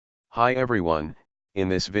Hi everyone, in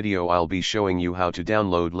this video I'll be showing you how to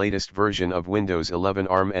download latest version of Windows 11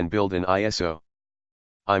 ARM and build an ISO.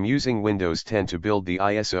 I'm using Windows 10 to build the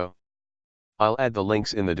ISO. I'll add the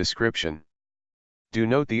links in the description. Do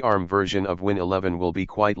note the ARM version of Win 11 will be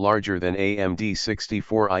quite larger than AMD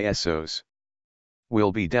 64 ISOs.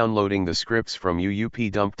 We'll be downloading the scripts from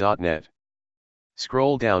UUPdump.net.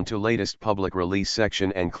 Scroll down to latest public release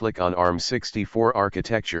section and click on ARM 64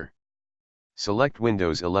 architecture. Select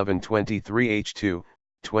Windows 11 23H2,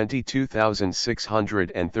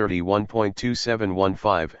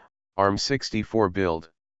 22631.2715, ARM 64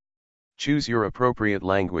 build. Choose your appropriate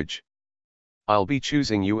language. I'll be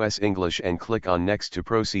choosing US English and click on Next to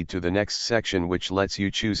proceed to the next section, which lets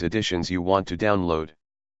you choose editions you want to download.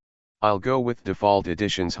 I'll go with default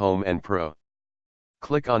editions Home and Pro.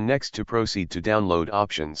 Click on Next to proceed to download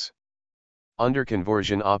options. Under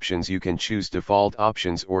conversion options you can choose default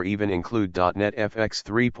options or even include .NET FX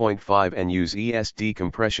 3.5 and use ESD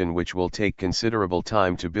compression, which will take considerable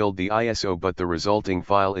time to build the ISO, but the resulting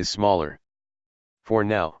file is smaller. For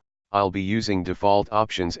now, I'll be using default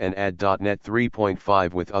options and add .NET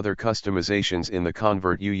 3.5 with other customizations in the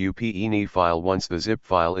convert UUP-INI file once the zip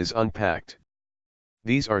file is unpacked.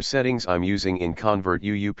 These are settings I'm using in convert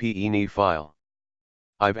UUP-INI file.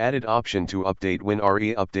 I've added option to update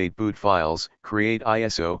WinRE, update boot files, create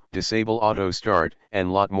ISO, disable auto start,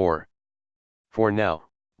 and lot more. For now,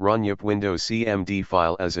 run UP Windows CMD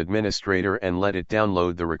file as administrator and let it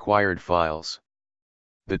download the required files.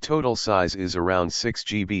 The total size is around 6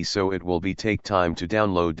 GB, so it will be take time to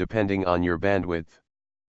download depending on your bandwidth.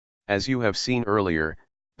 As you have seen earlier,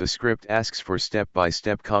 the script asks for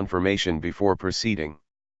step-by-step confirmation before proceeding.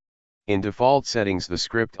 In default settings, the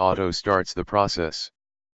script auto starts the process.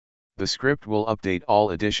 The script will update all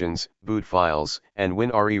editions, boot files, and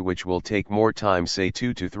WinRE, which will take more time, say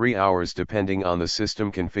 2 to 3 hours depending on the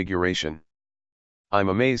system configuration. I'm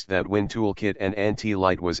amazed that WinToolkit and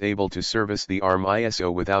Anti-Light was able to service the ARM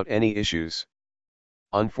ISO without any issues.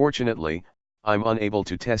 Unfortunately, I'm unable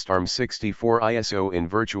to test ARM 64 ISO in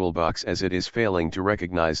VirtualBox as it is failing to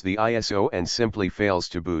recognize the ISO and simply fails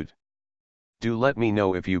to boot. Do let me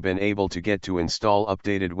know if you've been able to get to install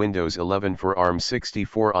updated Windows 11 for ARM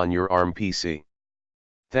 64 on your ARM PC.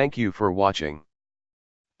 Thank you for watching.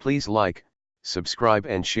 Please like, subscribe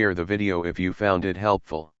and share the video if you found it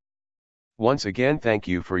helpful. Once again, thank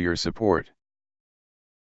you for your support.